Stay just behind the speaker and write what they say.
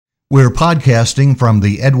We're podcasting from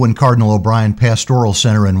the Edwin Cardinal O'Brien Pastoral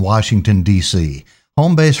Center in Washington, D.C.,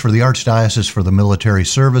 home base for the Archdiocese for the Military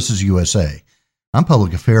Services USA. I'm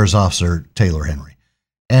Public Affairs Officer Taylor Henry.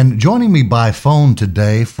 And joining me by phone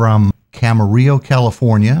today from Camarillo,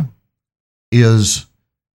 California, is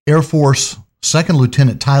Air Force Second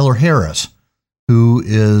Lieutenant Tyler Harris, who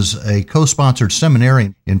is a co-sponsored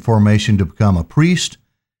seminarian in formation to become a priest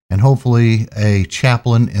and hopefully a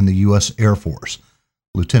chaplain in the U.S. Air Force.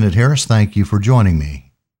 Lieutenant Harris, thank you for joining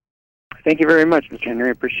me. Thank you very much, Mr. Henry.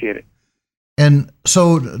 I appreciate it. And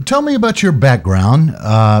so tell me about your background.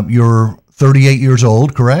 You're 38 years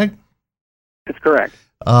old, correct? That's correct.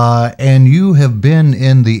 And you have been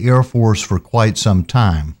in the Air Force for quite some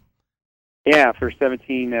time. Yeah, for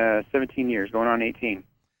 17 years, going on 18.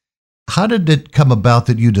 How did it come about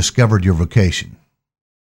that you discovered your vocation?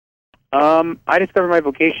 I discovered my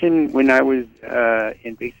vocation when I was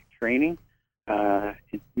in basic training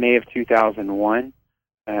in May of 2001.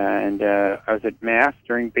 And I was at Mass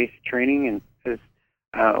during basic training, and as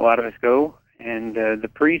a lot of us go. And the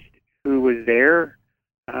priest who was there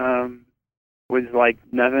was like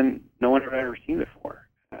nothing no one had ever seen before.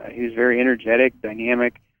 He was very energetic,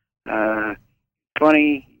 dynamic,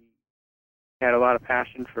 funny. He had a lot of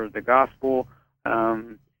passion for the gospel,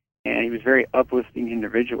 and he was a very uplifting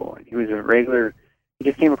individual. And he was he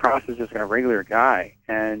just came across as just a regular guy,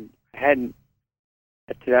 and I hadn't,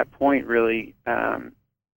 to that point, really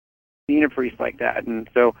seen a priest like that. And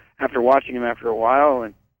so after watching him after a while,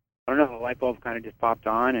 and I don't know, the light bulb kind of just popped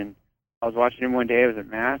on, and I was watching him one day. I was at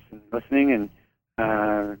Mass and listening,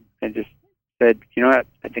 and just said, you know what,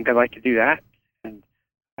 I think I'd like to do that. And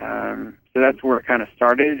so that's where it kind of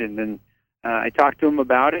started. And then I talked to him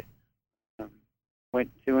about it,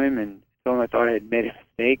 went to him and told him I thought I had made a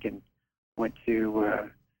mistake, and went to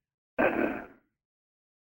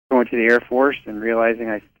going to the Air Force and realizing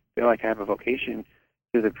I feel like I have a vocation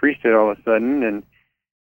to the priesthood all of a sudden.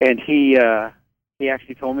 And he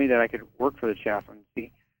actually told me that I could work for the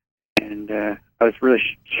chaplaincy. And I was really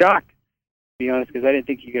shocked, to be honest, because I didn't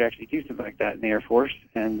think you could actually do something like that in the Air Force.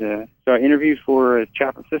 And so I interviewed for a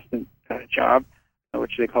chaplain assistant job,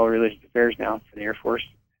 which they call religious affairs now for the Air Force.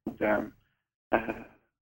 And,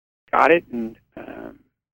 got it, and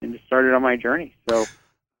just started on my journey. So,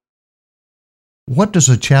 what does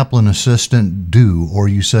a chaplain assistant do? Or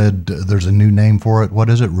you said there's a new name for it. What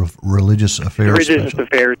is it? Religious affairs. Religious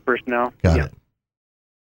affairs personnel. Got it.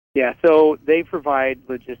 Yeah. So they provide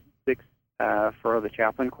logistics for the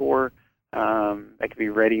chaplain corps. That could be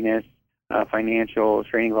readiness, financial,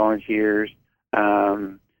 training volunteers,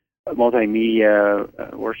 multimedia,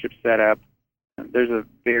 worship setup. There's a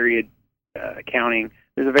varied accounting.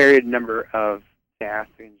 There's a varied number of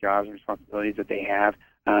tasks and jobs and responsibilities that they have.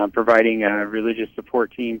 Providing a religious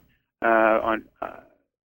support team on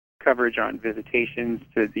coverage on visitations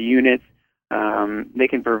to the units. They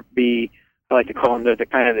can be, I like to call them the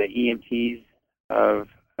kind of the EMTs of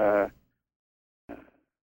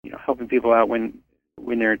helping people out when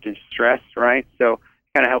they're distressed, right? So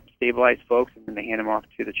kind of help stabilize folks, and then they hand them off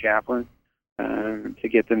to the chaplain to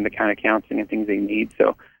get them the kind of counseling and things they need.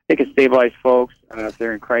 So they can stabilize folks if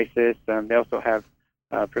they're in crisis. They also have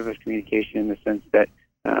privileged communication in the sense that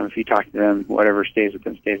if you talk to them, whatever stays with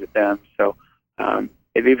them stays with them. So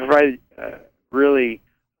they provide really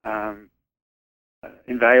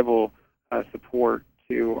invaluable support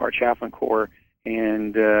to our chaplain corps,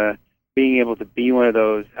 and being able to be one of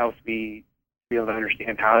those helps me be able to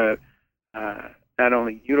understand how to not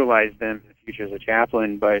only utilize them in the future as a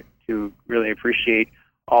chaplain, but to really appreciate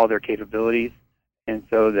all their capabilities, and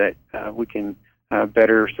so that we can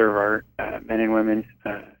better serve our men and women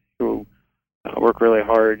who work really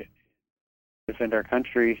hard to defend our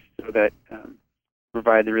country, so that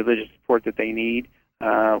provide the religious support that they need,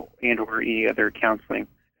 and or any other counseling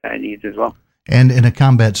needs as well. And in a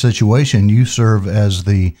combat situation, you serve as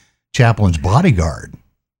the chaplain's bodyguard.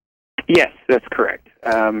 Yes, that's correct.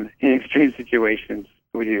 In extreme situations,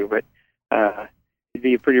 we do, but it'd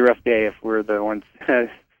be a pretty rough day if we're the ones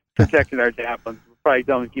protecting our chaplains. We'll probably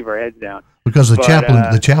tell them to keep our heads down. Because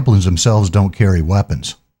the chaplains themselves don't carry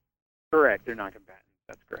weapons. Correct. They're not combatants.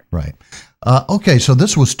 That's correct. Right. Okay, so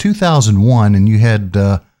this was 2001, and you had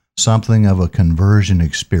something of a conversion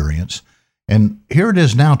experience. And here it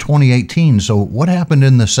is now, 2018. So what happened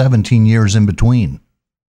in the 17 years in between?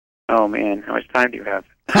 Oh, man, how much time do you have?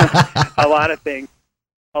 A lot of things.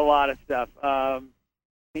 A lot of stuff. I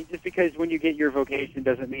mean, just because when you get your vocation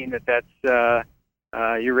doesn't mean that that's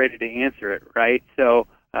you're ready to answer it, right? So,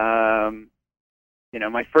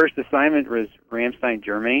 my first assignment was Ramstein,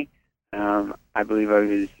 Germany. I believe I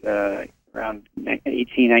was around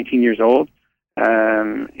 18, 19 years old.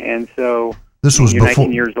 And so this was you're before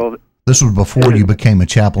 19 years old. This was before you became a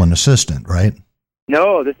chaplain assistant, right?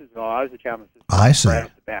 No, this is I was a chaplain assistant. I see. Right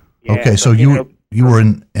off the bat. Yeah, okay, so you were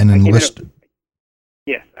an enlisted.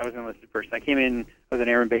 Yes, I was an enlisted person. I came in. I was an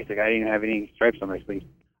airman basic. I didn't have any stripes on my sleeve.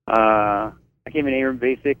 I came in airman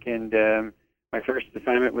basic, and my first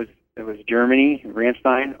assignment was Germany,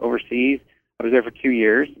 Ramstein, overseas. I was there for 2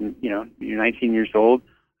 years. And, you're 19 years old,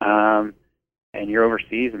 and you're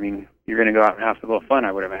overseas. I mean, you're going to go out and have a little fun,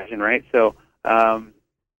 I would imagine, right? So,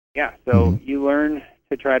 you learn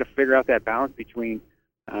to try to figure out that balance between,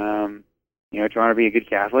 trying to be a good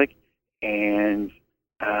Catholic and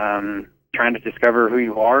trying to discover who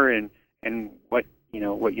you are and what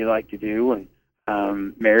you like to do. And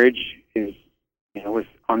marriage was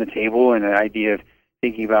on the table, and the idea of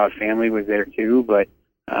thinking about family was there too. But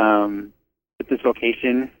with this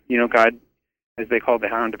vocation, God, as they call the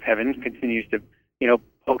Hound of Heaven, continues to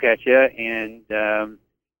poke at you, and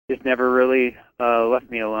just never really left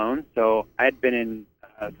me alone. So I had been in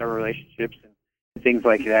several relationships and things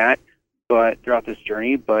like that, but throughout this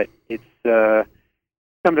journey, but it's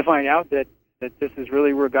come to find out that this is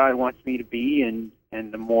really where God wants me to be, and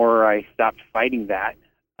the more I stopped fighting that,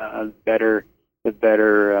 the better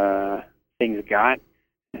things got,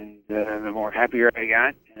 and the more happier I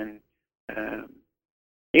got, and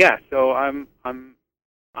so I'm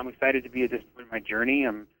excited to be at this point in my journey.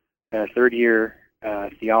 I'm third year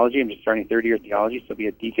theology. I'm just starting third year theology, so I'll be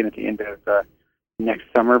a deacon at the end of next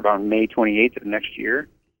summer, about May 28th of next year,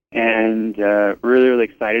 and really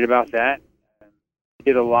excited about that. I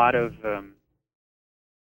did a lot of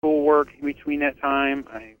schoolwork in between that time.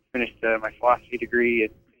 I finished my philosophy degree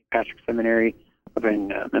at St. Patrick's Seminary up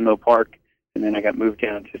in Menlo Park, and then I got moved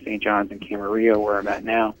down to St. John's in Camarillo, where I'm at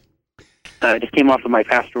now. I just came off of my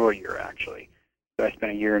pastoral year, actually. So I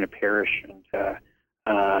spent a year in a parish and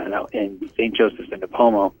in St. Joseph's in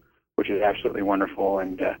Napomo, which is absolutely wonderful.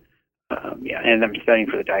 And and I'm studying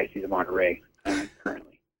for the Diocese of Monterey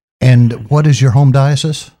currently. And what is your home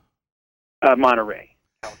diocese? Monterey,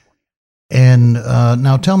 California. And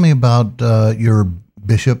now tell me about your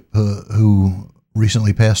bishop who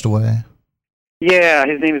recently passed away. Yeah,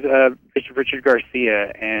 his name is Bishop Richard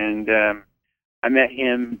Garcia, and I met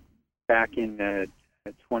him back in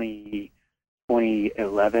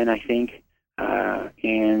 2011, I think.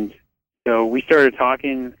 And so we started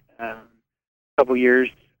talking a couple years.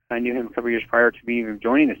 I knew him a couple years prior to me even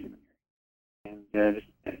joining the seminary, and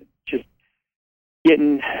just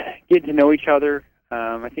getting to know each other.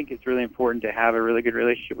 I think it's really important to have a really good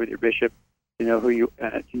relationship with your bishop, to know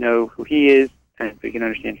who he is, and so you can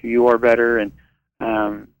understand who you are better. And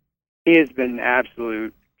he has been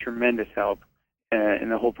absolute tremendous help in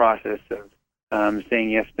the whole process of saying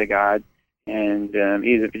yes to God. And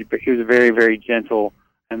he was a very, very gentle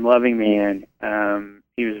and loving man.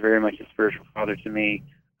 He was very much a spiritual father to me.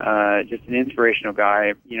 Just an inspirational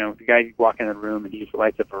guy. The guy you walk in the room and he just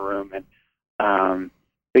lights up a room, and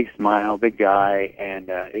big smile, big guy, and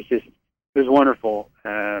it was wonderful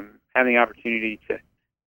having the opportunity to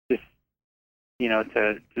just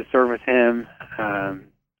to serve with him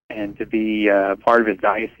and to be part of his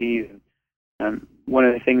diocese. And one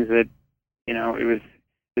of the things that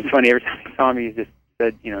it's funny, every time he saw me, he just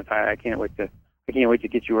said, Ty, I can't wait to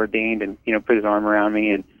get you ordained, and put his arm around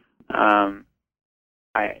me. And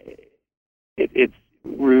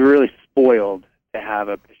we're really spoiled to have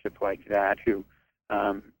a bishop like that who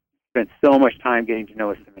spent so much time getting to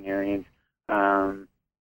know us seminarians.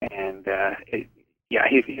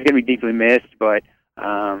 He's going to be deeply missed, but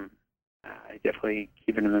I definitely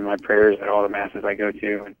keeping him in my prayers at all the masses I go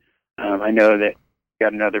to. And I know that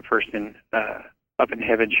got another person up in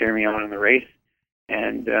heaven cheering me on in the race.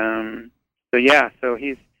 And so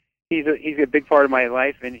he's a big part of my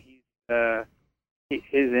life, and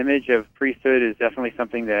his image of priesthood is definitely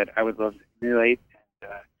something that I would love to emulate,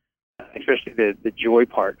 especially the joy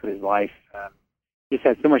part of his life. Just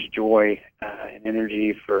had so much joy and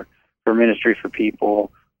energy for ministry, for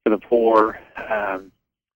people, for the poor.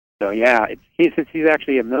 Since he's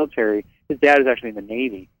actually a military, his dad is actually in the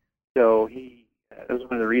Navy, so that was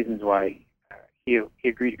one of the reasons why he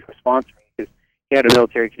agreed to co-sponsor me, because he had a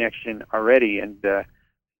military connection already. And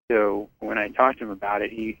so when I talked to him about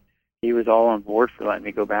it, he was all on board for letting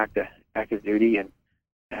me go back to active duty and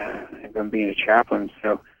being a chaplain.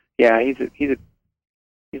 So yeah, he's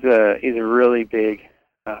a really big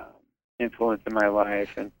influence in my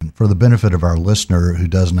life. And for the benefit of our listener who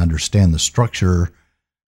doesn't understand the structure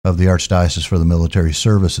of the Archdiocese for the Military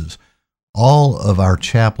Services, all of our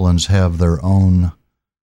chaplains have their own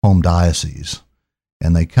home diocese,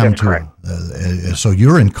 and they come so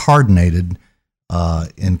you're incarnated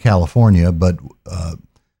in California, but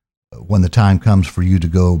when the time comes for you to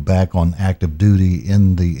go back on active duty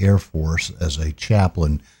in the Air Force as a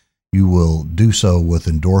chaplain, you will do so with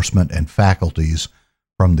endorsement and faculties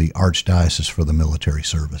from the Archdiocese for the Military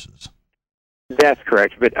Services. That's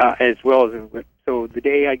correct. But as well as, so the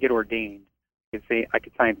day I get ordained, I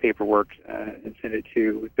could sign paperwork and send it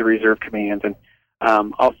to the Reserve Command, and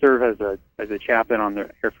I'll serve as a chaplain on the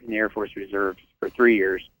Air Force Reserves for 3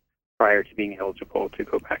 years prior to being eligible to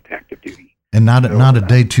go back to active duty. And not a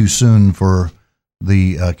day too soon for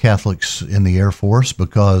the Catholics in the Air Force,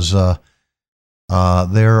 because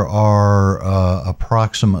there are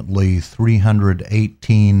approximately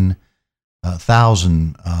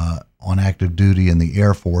 318,000 on active duty in the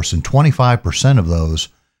Air Force, and 25% of those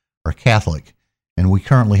are Catholic. And we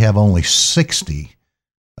currently have only 60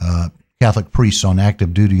 Catholic priests on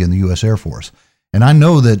active duty in the U.S. Air Force. And I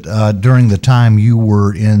know that during the time you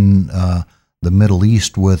were in the Middle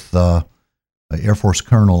East with Air Force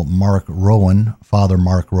Colonel Mark Rowan, Father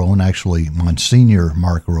Mark Rowan, actually Monsignor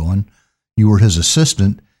Mark Rowan, you were his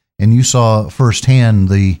assistant, and you saw firsthand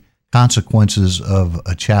the consequences of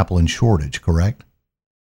a chaplain shortage, correct?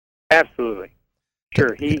 Absolutely.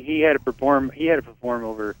 Sure. He had to perform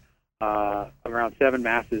over around 7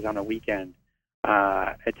 masses on a weekend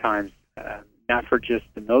at times, not for just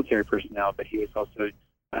the military personnel, but he was also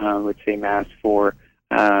would say mass for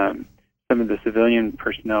some of the civilian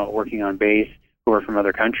personnel working on base who are from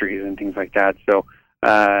other countries and things like that. So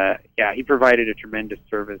yeah, he provided a tremendous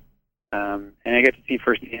service, and I got to see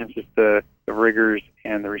firsthand just the rigors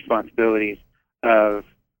and the responsibilities of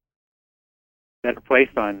that are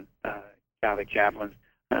placed on Catholic chaplains.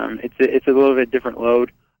 It's a little bit different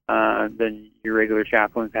load than your regular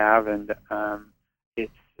chaplains have, and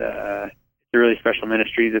it's a really special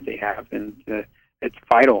ministry that they have, and it's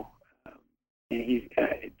vital. And he's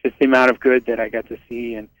just the amount of good that I got to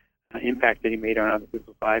see and impact that he made on other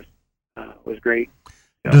people's lives was great.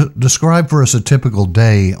 So. Describe for us a typical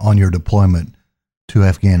day on your deployment to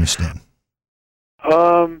Afghanistan.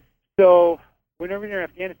 So whenever you're in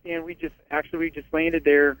Afghanistan, we just landed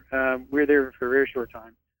there. We were there for a very short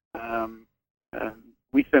time.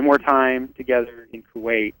 We spent more time together in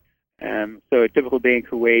Kuwait. So a typical day in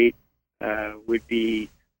Kuwait would be,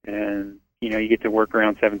 you get to work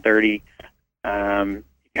around 7:30. You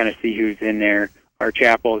kind of see who's in there. Our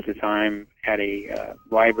chapel at the time had a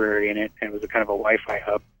library in it, and it was a kind of a Wi-Fi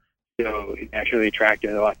hub, so it naturally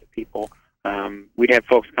attracted a lot of people. We'd have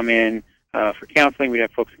folks come in for counseling. We'd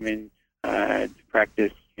have folks come in to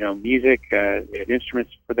practice, music. We had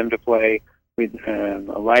instruments for them to play. We had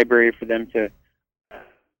a library for them to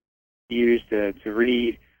use to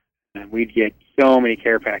read. We'd get so many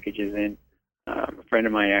care packages in. A friend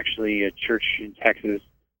of mine, actually, a church in Texas,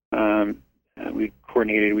 we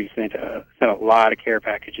coordinated. We sent a lot of care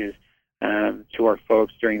packages to our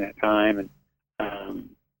folks during that time, and so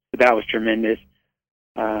that was tremendous.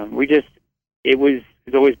 It was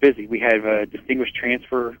always busy. We had distinguished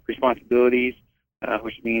transfer responsibilities,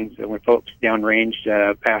 which means that when folks downrange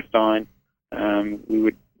passed on,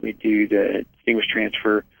 we'd do the distinguished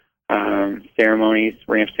transfer ceremonies,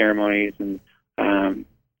 ramp ceremonies, and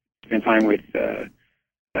spend time with the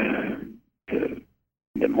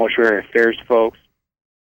mortuary affairs folks,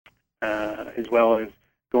 as well as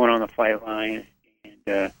going on the flight line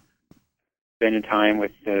and spending time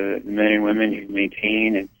with the men and women who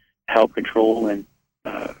maintain and help control and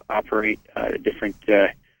operate different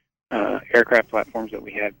aircraft platforms that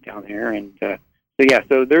we have down there. And so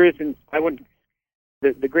there isn't.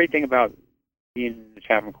 The great thing about being in the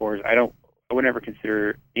chaplain corps is I would never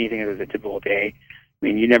consider anything as a typical day. I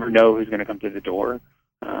mean, you never know who's going to come to the door,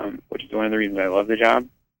 which is one of the reasons I love the job.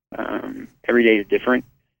 Every day is different,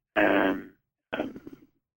 and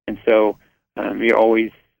so you're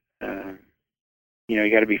always,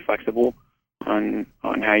 you got to be flexible on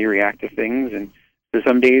how you react to things. And so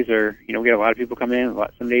some days we get a lot of people come in.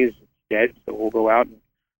 Some days it's dead, so we'll go out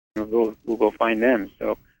and we'll go find them.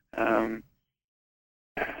 So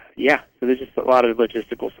so there's just a lot of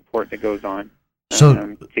logistical support that goes on.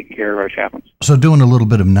 So taking care of our chaplains. So doing a little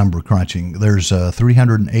bit of number crunching, there's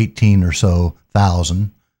 318 or so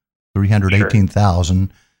thousand,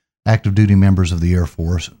 318,000 active duty members of the Air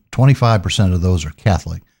Force. 25% of those are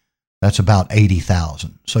Catholic. That's about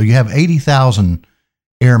 80,000. So you have 80,000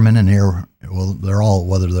 airmen and they're all,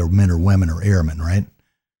 whether they're men or women, are airmen, right?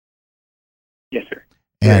 Yes, sir.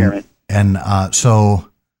 So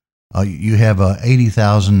you have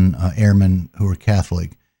 80,000 airmen who are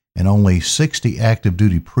Catholic, and only 60 active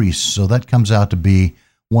duty priests. So that comes out to be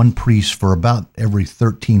one priest for about every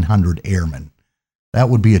 1,300 airmen. That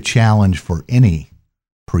would be a challenge for any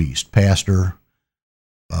priest, pastor,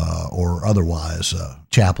 or otherwise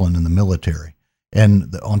chaplain in the military.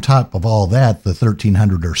 And on top of all that, the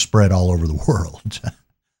 1,300 are spread all over the world.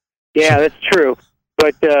 Yeah, that's true.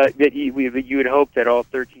 But that you would hope that all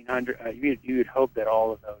 1,300, you would hope that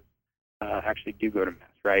all of those actually do go to mass,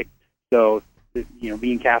 right? So,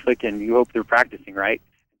 being Catholic, and you hope they're practicing, right?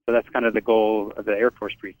 So that's kind of the goal of the Air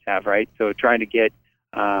Force priests have, right? So trying to get,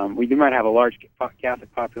 we might have a large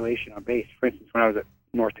Catholic population on base. For instance, when I was at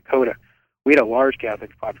North Dakota, we had a large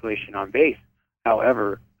Catholic population on base.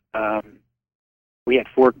 However, we had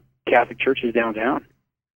 4 Catholic churches downtown.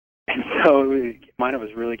 And so mine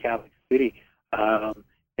was really Catholic city.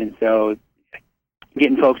 And so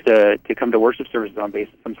getting folks to come to worship services on base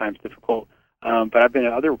is sometimes difficult. But I've been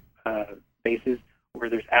at other bases where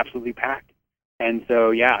there's absolutely packed. And so,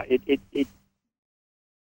 yeah,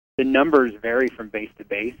 the numbers vary from base to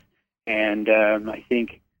base. And I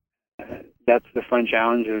think that's the fun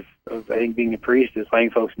challenge of I think, being a priest, is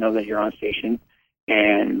letting folks know that you're on station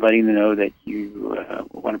and letting them know that you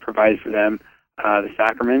want to provide for them the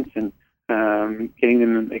sacraments, and getting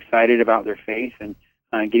them excited about their faith, and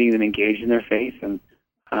getting them engaged in their faith. And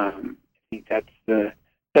I think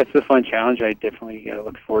that's the fun challenge I definitely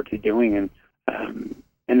look forward to doing.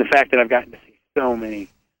 And the fact that I've gotten to see so many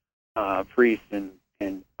priests and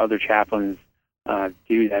other chaplains do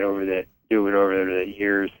it over the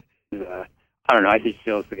years is, I don't know, I just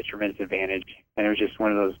feel it's like a tremendous advantage. And it was just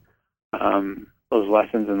one of those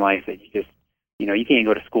lessons in life that you can't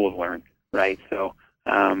go to school to learn, right? So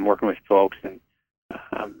working with folks and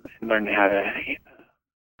learning how to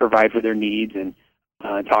provide for their needs, and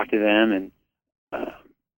talk to them,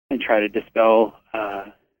 and try to dispel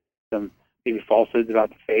some maybe falsehoods about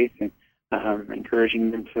the faith, and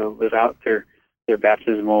encouraging them to live out their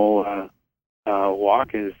baptismal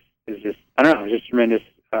walk is just, I don't know, just a tremendous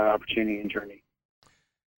opportunity and journey.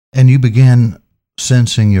 And you began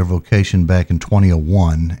sensing your vocation back in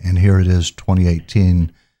 2001, and here it is,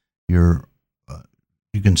 2018.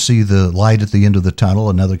 You can see the light at the end of the tunnel.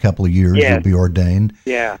 Another couple of years, yes. You'll be ordained.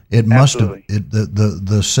 Yeah, it must absolutely. have.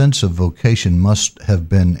 The sense of vocation must have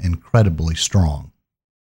been incredibly strong.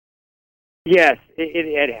 Yes,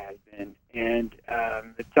 it has been, and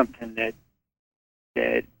it's something that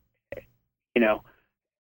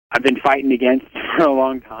I've been fighting against for a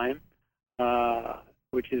long time,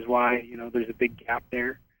 which is why there's a big gap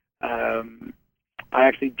there. I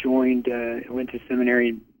actually went to seminary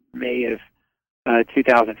in May of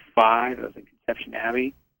 2005. I was in Conception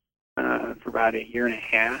Abbey for about a year and a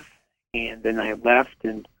half, and then I left,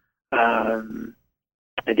 and I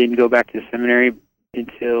didn't go back to the seminary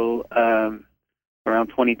until around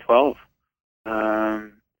 2012.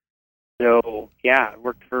 So yeah, I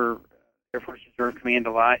worked for Air Force Reserve Command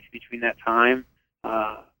a lot between that time,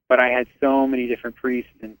 but I had so many different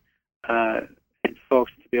priests and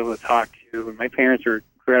folks to be able to talk to. My parents are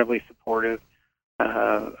incredibly supportive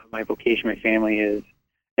of my vocation, my family is,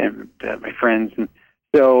 and my friends, and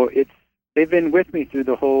so they've been with me through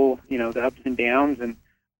the whole, the ups and downs, and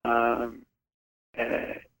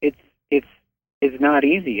it's not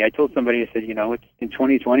easy. I told somebody, I said, it's in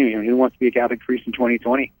 2020. Who wants to be a Catholic priest in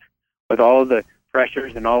 2020 with all of the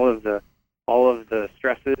pressures and all of the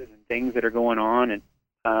stresses and things that are going on? And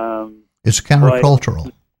it's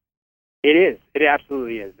countercultural. It is. It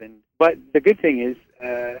absolutely is. But the good thing is,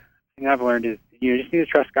 the thing I've learned is you just need to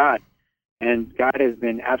trust God, and God has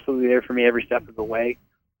been absolutely there for me every step of the way.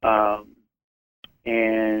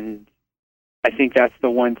 And I think that's the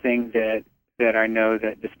one thing that I know,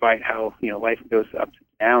 that despite how life goes ups and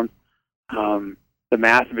downs, the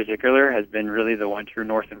Mass in particular has been really the one true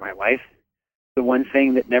north in my life, the one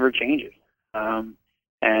thing that never changes.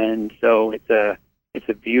 And so it's a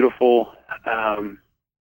beautiful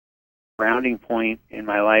grounding point in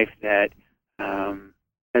my life that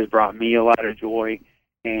has brought me a lot of joy,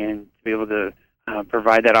 and to be able to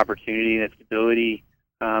provide that opportunity, that stability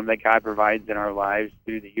that God provides in our lives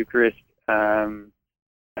through the Eucharist. To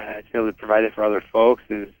be able to provide it for other folks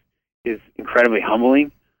is incredibly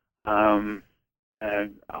humbling. As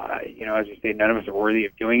you say, none of us are worthy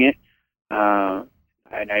of doing it,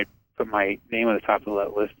 and I put my name on the top of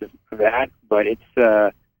that list of that. But it's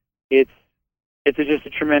just a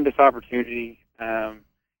tremendous opportunity.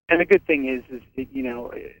 And the good thing is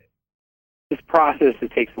this process,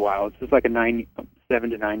 it takes a while. It's just like a 7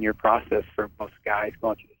 to 9 year process for most guys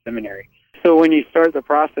going through the seminary. So when you start the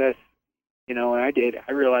process, when I did,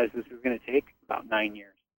 I realized this was going to take about 9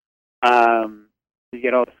 years. You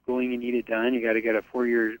get all the schooling you needed done. You got to get a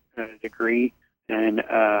 4-year degree in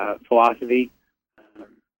philosophy,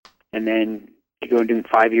 and then you go and do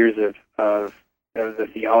 5 years of the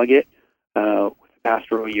theologate with a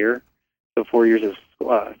pastoral year. So 4 years of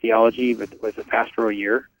theology with a pastoral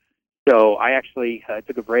year. So I actually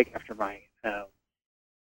took a break after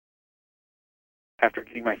after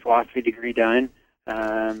getting my philosophy degree done.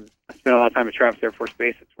 I spent a lot of time at Travis Air Force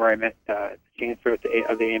Base. That's where I met the chancellor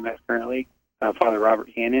of the AMS currently, Father Robert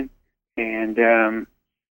Hannon, and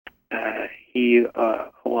he,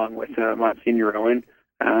 along with Monsignor Owen,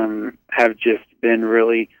 have just been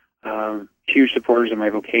really huge supporters of my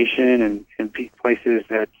vocation and places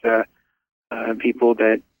that people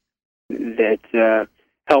that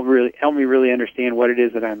help me really understand what it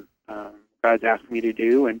is that God's asking me to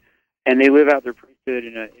do, and they live out their priesthood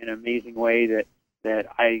in an amazing way that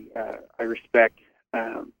I respect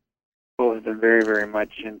both of them very, very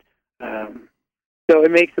much, and so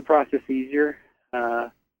it makes the process easier.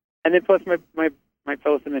 And then plus my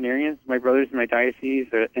fellow seminarians, my brothers in my diocese,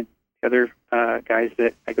 and the other guys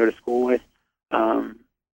that I go to school with,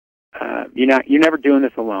 you're never doing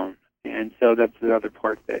this alone, and so that's the other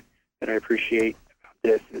part that I appreciate about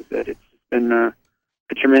this, is that it's been a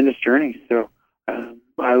tremendous journey. So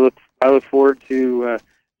I look forward to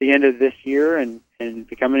the end of this year and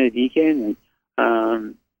becoming a deacon,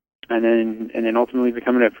 and then ultimately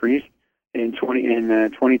becoming a priest in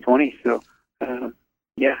 2020. So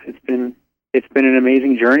yeah, it's been an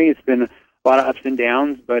amazing journey. It's been a lot of ups and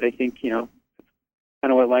downs, but I think kind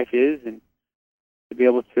of what life is, and to be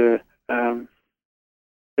able to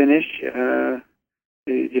finish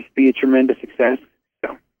just be a tremendous success.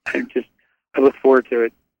 So I look forward to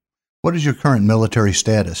it. What is your current military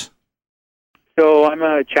status? So I'm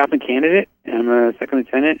a chaplain candidate. I'm a second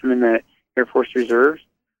lieutenant. I'm in the Air Force Reserves,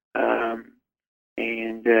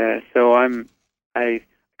 and so I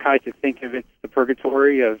kind of think of it's the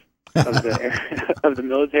purgatory of the of the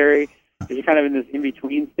military. You're kind of in this in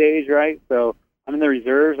between stage, right? So I'm in the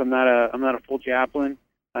reserves. I'm not a full chaplain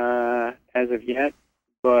as of yet,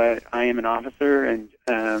 but I am an officer and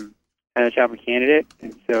a chaplain candidate,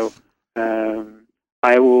 and so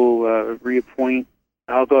I will reappoint.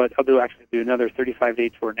 I'll do another 35-day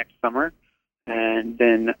tour next summer, and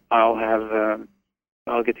then I'll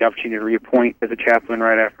get the opportunity to reappoint as a chaplain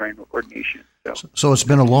right after my ordination. So it's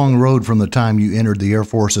been a long road from the time you entered the Air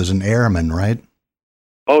Force as an airman, right?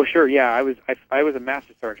 Oh, sure. Yeah, I was a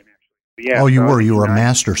master sergeant, actually. Yeah. Oh, you were. You were a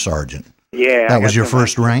master sergeant. Yeah. That was your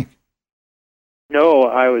first rank? No,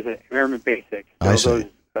 I was an airman basic. So I see.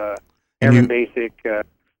 Airman basic.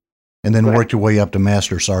 And then worked your way up to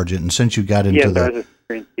master sergeant. And since you got into you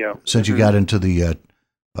got into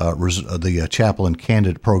the chaplain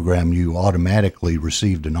candidate program, you automatically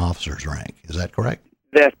received an officer's rank. Is that correct?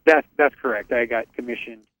 That's correct. I got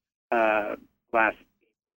commissioned last,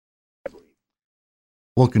 I believe.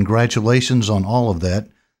 Well, congratulations on all of that.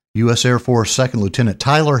 U.S. Air Force Second Lieutenant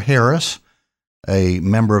Tyler Harris, a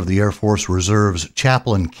member of the Air Force Reserve's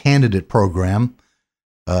chaplain candidate program.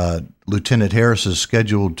 Lieutenant Harris is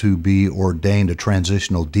scheduled to be ordained a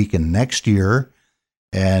transitional deacon next year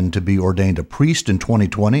and to be ordained a priest in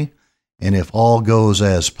 2020. And if all goes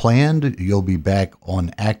as planned, you'll be back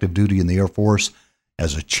on active duty in the Air Force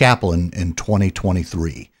as a chaplain in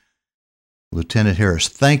 2023. Lieutenant Harris,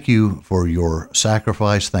 thank you for your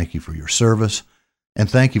sacrifice, thank you for your service, and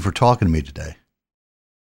thank you for talking to me today.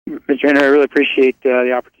 Mr. Henry, I really appreciate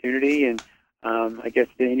the opportunity, and I guess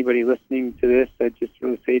to anybody listening to this, I just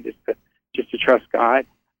really say just to trust God.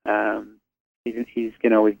 He's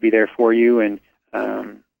going to always be there for you, and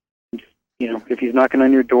if he's knocking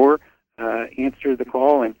on your door, answer the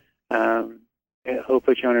call, and he'll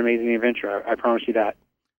put you on an amazing adventure. I promise you that.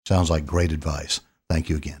 Sounds like great advice. Thank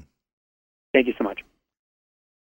you again. Thank you so much.